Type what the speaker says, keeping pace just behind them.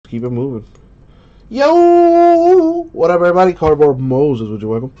keep it moving. Yo! What up, everybody? Cardboard Moses, would you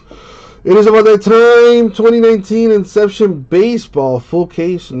welcome? It is about that time. 2019 Inception Baseball, full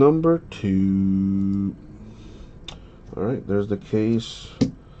case number 2. Alright, there's the case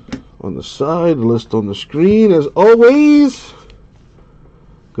on the side, the list on the screen, as always.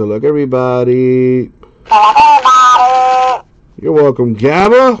 Good luck, everybody. You're welcome,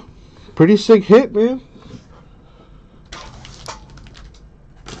 Gabba. Pretty sick hit, man.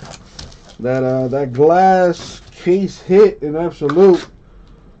 That glass case hit in Absolute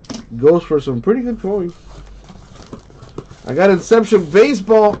goes for some pretty good coin. I got Inception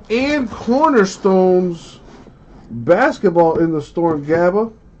Baseball and Cornerstones Basketball in the store,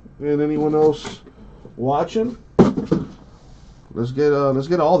 Gabba. And anyone else watching? Let's get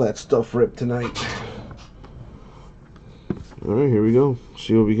all that stuff ripped tonight. All right, here we go.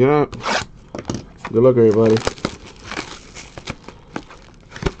 See what we got. Good luck, everybody.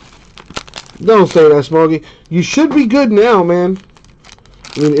 Don't say that, Smoggy. You should be good now, man.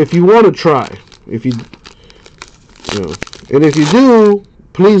 I mean, if you want to try, and if you do,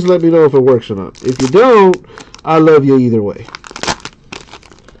 please let me know if it works or not. If you don't, I love you either way.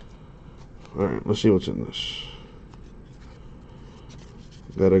 All right, let's see what's in this.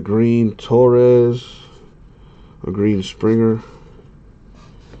 Got a green Torres, a green Springer,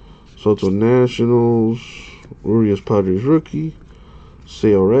 Soto Nationals, Urias Padres rookie,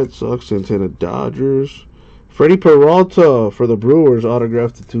 Sale Red Sox, Santana Dodgers, Freddie Peralta for the Brewers,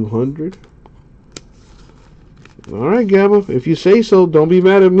 autographed to 200. All right, Gabba, if you say so, don't be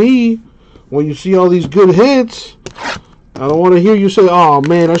mad at me when you see all these good hits. I don't want to hear you say, oh,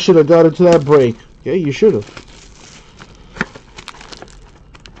 man, I should have got into that break. Yeah, you should have.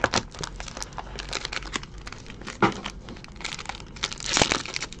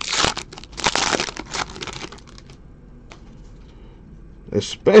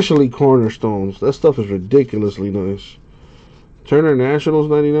 Especially Cornerstones. That stuff is ridiculously nice. Turner Nationals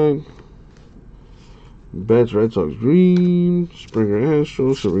 99. Betts Red Sox green. Springer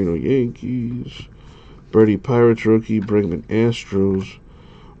Astros. Sereno Yankees. Birdie Pirates rookie. Bregman Astros.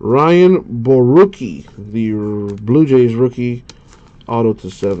 Ryan Borucki, the Blue Jays rookie, auto to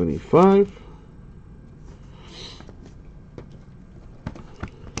 75.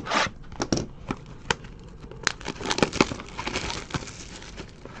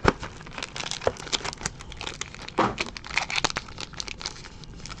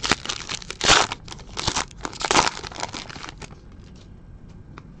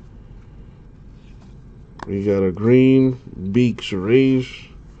 We got a green Beeks Rays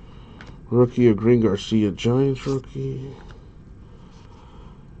rookie, a green Garcia Giants rookie,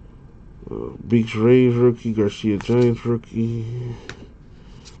 Beeks Rays rookie, Garcia Giants rookie,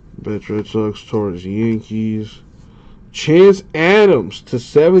 Betts Red Sox, Torres Yankees, Chance Adams to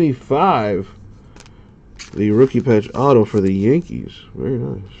 75, the rookie patch auto for the Yankees. Very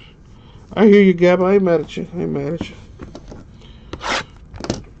nice. I hear you, Gab. I ain't mad at you. I ain't mad at you.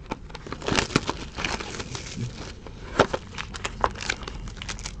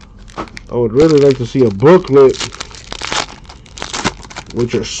 I would really like to see a booklet,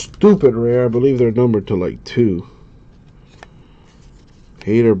 which are stupid rare. I believe they're numbered to like 2.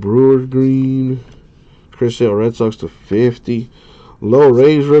 Hader Brewers green, Chris Sale Red Sox to 50, Low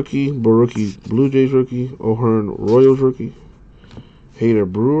Rays rookie, Borucki Blue Jays rookie, O'Hearn Royals rookie, Hader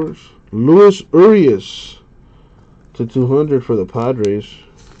Brewers, Luis Urias to 200 for the Padres.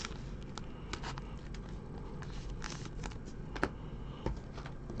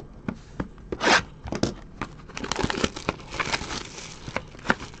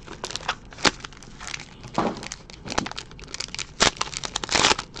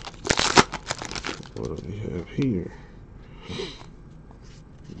 What do we have here?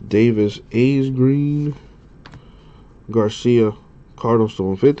 Davis A's green, Garcia Cardinals to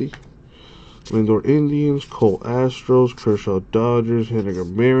 150, Lindor Indians, Cole Astros, Kershaw Dodgers, Henniger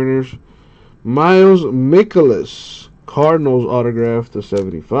Mariners, Miles Mikolas Cardinals autograph to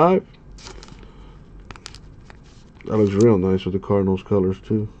 75. That looks real nice with the Cardinals colors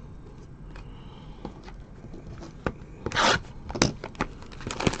too.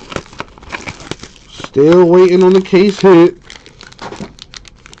 Still waiting on the case hit.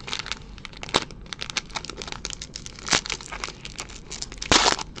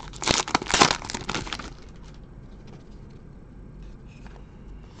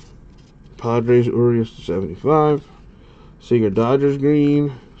 Padres Urias to 75. Seager Dodgers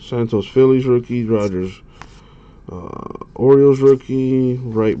green. Santos Phillies rookie. Rogers Orioles rookie.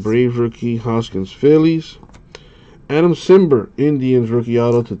 Wright Braves rookie. Hoskins Phillies. Adam Simber Indians rookie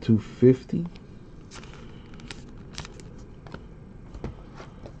auto to 250.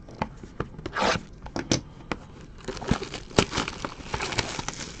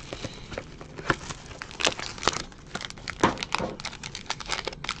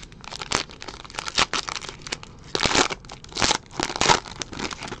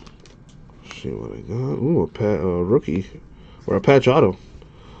 see what I got. Ooh, a rookie or a patch auto.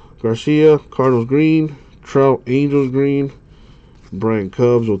 Garcia, Cardinals green. Trout, Angels green. Bryant,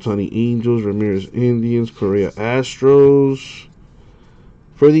 Cubs. Ohtani, Angels. Ramirez, Indians. Correa, Astros.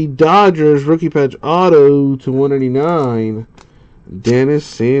 For the Dodgers, rookie patch auto to 199. Dennis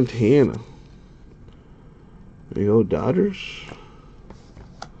Santana. There you go, Dodgers.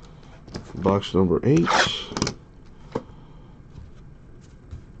 Box number 8.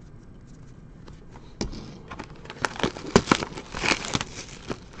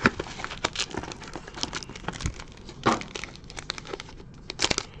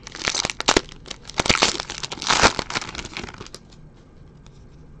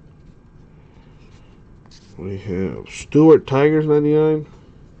 We have Stewart, Tigers 99.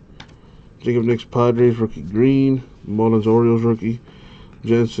 Jacob Nix, Padres rookie green. Mullins, Orioles rookie.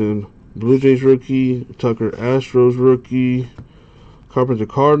 Jensen, Blue Jays rookie. Tucker, Astros rookie. Carpenter,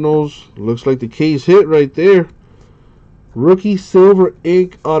 Cardinals. Looks like the case hit right there. Rookie silver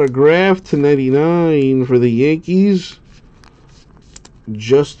ink autograph to 99 for the Yankees.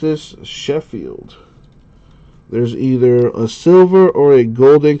 Justice Sheffield. There's either a silver or a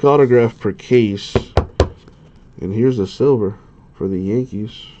gold ink autograph per case. And here's the silver for the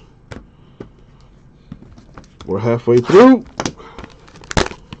Yankees. We're halfway through.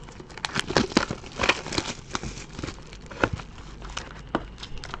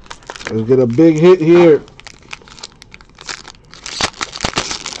 Let's get a big hit here.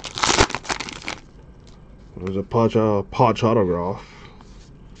 There's a Potch autograph.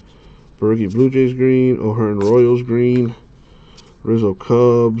 Rookie Blue Jays green. O'Hearn Royals green. Rizzo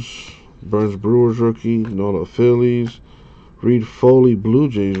Cubs. Burns Brewers rookie. Nola Phillies. Reed Foley Blue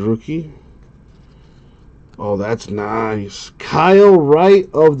Jays rookie. Oh, that's nice. Kyle Wright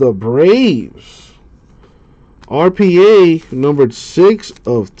of the Braves. RPA numbered 6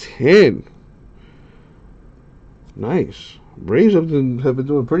 of 10. Nice. Braves have been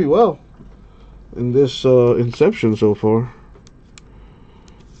doing pretty well in this Inception so far.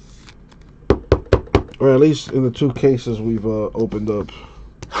 Or at least in the 2 cases we've opened up.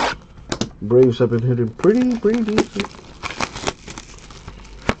 Braves have been hitting pretty decent.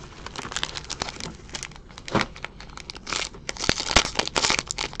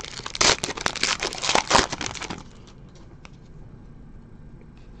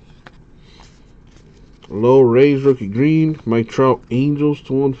 Low Rays rookie green. Mike Trout Angels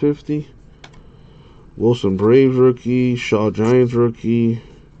to 150. Wilson Braves rookie. Shaw Giants rookie.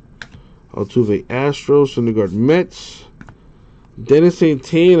 Altuve Astros. Syndergaard Mets. Dennis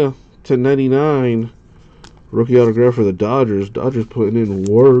Santana to 99. Rookie autograph for the Dodgers. Dodgers putting in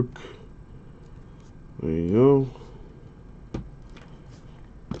work. There you go.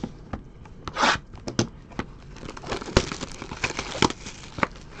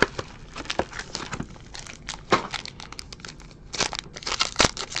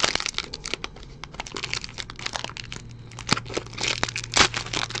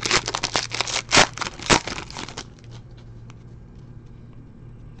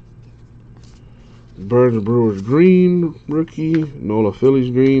 Burns Brewers green rookie. Nola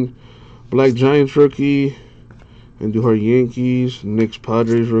Phillies green. Black Giants rookie. Andujar Yankees. Knicks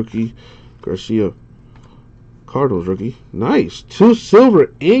Padres rookie. Garcia Cardinals rookie. Nice. 2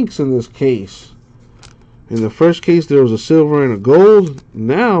 silver inks in this case. In the first case there was a silver and a gold.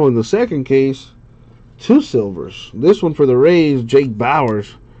 Now in the second case, 2 silvers. This one for the Rays, Jake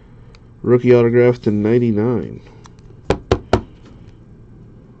Bowers. Rookie autograph to 99.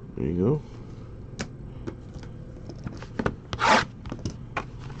 There you go.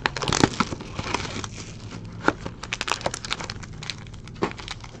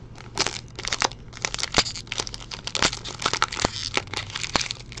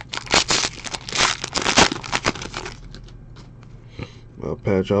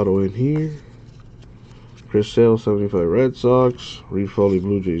 Patch auto in here. Chris Sale, 75 Red Sox. Reed Foley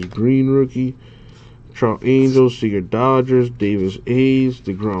Blue Jays green rookie. Trout Angels. Seager Dodgers. Davis A's.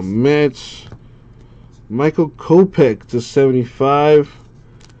 DeGrom Mets. Michael Kopech to 75.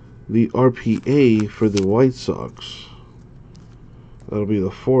 The RPA for the White Sox. That'll be the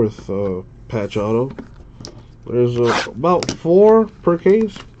 4th patch auto. There's about 4 per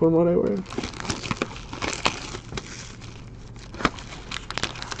case from what I read.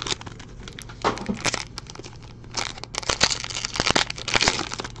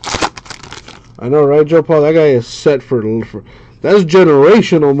 I know, right, Joe Paul? That guy is set for that's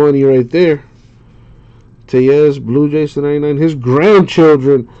generational money right there. Tellez, Blue Jays to 99. His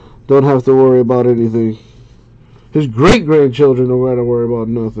grandchildren don't have to worry about anything. His great-grandchildren don't have to worry about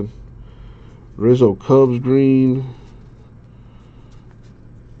nothing. Rizzo Cubs green.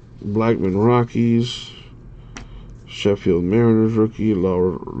 Blackman Rockies, Sheffield Mariners rookie,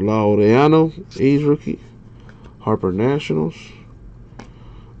 Laureano A's rookie, Harper Nationals,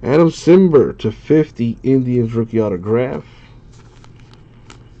 Adam Simber /50 Indians rookie autograph.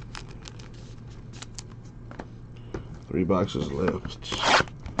 3 boxes left.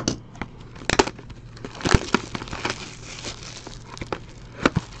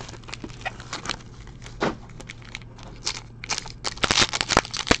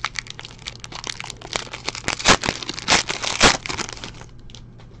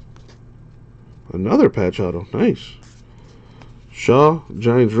 Another patch auto. Nice. Shaw,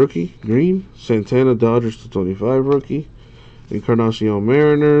 Giants rookie, green. Santana, Dodgers /25 rookie. Encarnacion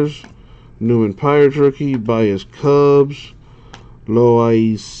Mariners. Newman Pirates rookie. Baez Cubs.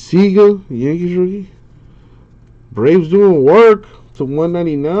 Loaiziga, Yankees rookie. Braves doing work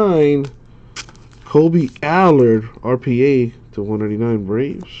 /199. Kobe Allard, RPA /199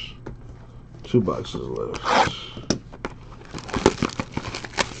 Braves. 2 boxes left.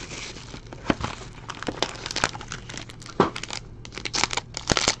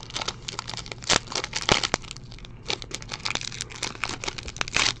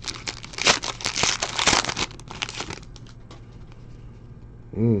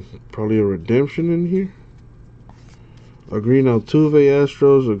 Probably a redemption in here. A green Altuve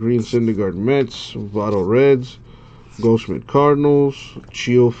Astros, a green Syndergaard Mets, Votto Reds, Goldschmidt Cardinals,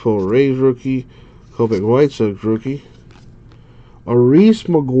 Chiofo Rays rookie, Kopech White Sox rookie, a Reese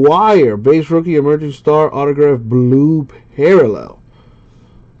McGuire base rookie emerging star autograph blue parallel.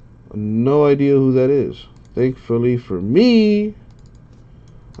 No idea who that is. Thankfully for me,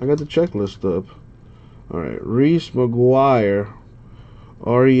 I got the checklist up. Alright, Reese McGuire,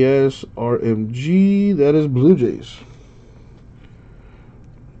 RES RMG, that is Blue Jays.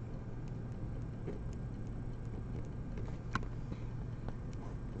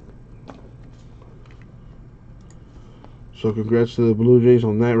 So congrats to the Blue Jays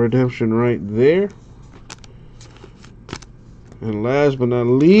on that redemption right there. And last but not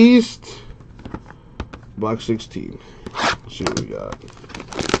least, box 16. Let's see what we got.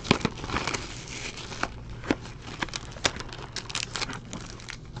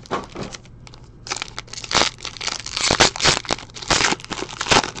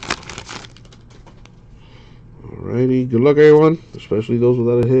 Alrighty, good luck everyone, especially those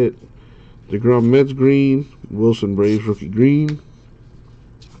without a hit. DeGrom Mets green, Wilson Braves rookie green,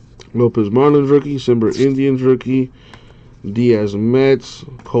 Lopez Marlins rookie, Simber Indians rookie, Diaz Mets,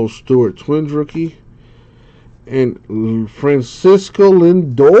 Cole Stewart Twins rookie, and Francisco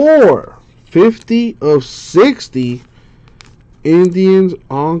Lindor, 50/60 Indians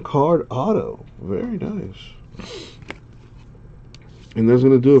on-card auto. Very nice. And that's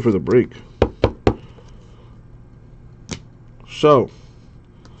going to do it for the break. So,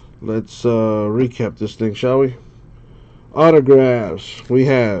 let's recap this thing, shall we? Autographs. We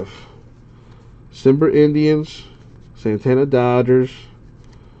have Simber Indians, Santana Dodgers,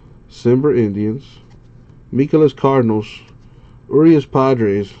 Simber Indians, Mikolas Cardinals, Urias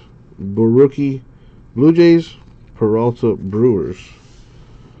Padres, Baruki Blue Jays, Peralta Brewers.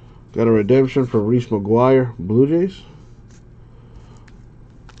 Got a redemption for Reese McGuire, Blue Jays.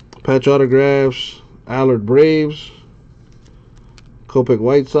 Patch autographs, Allard Braves, Kopech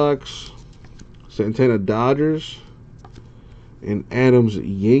White Sox, Santana Dodgers, and Adams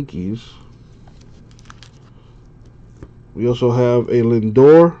Yankees. We also have a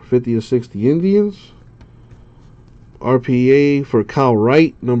Lindor, 50/60 Indians. RPA for Kyle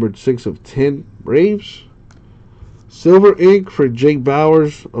Wright, numbered 6/10 Braves. Silver ink for Jake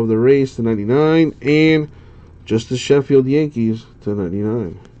Bowers of the Rays /99, and Justice Sheffield Yankees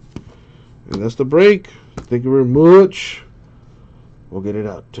 /99. And that's the break. Thank you very much. We'll get it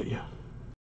out to you.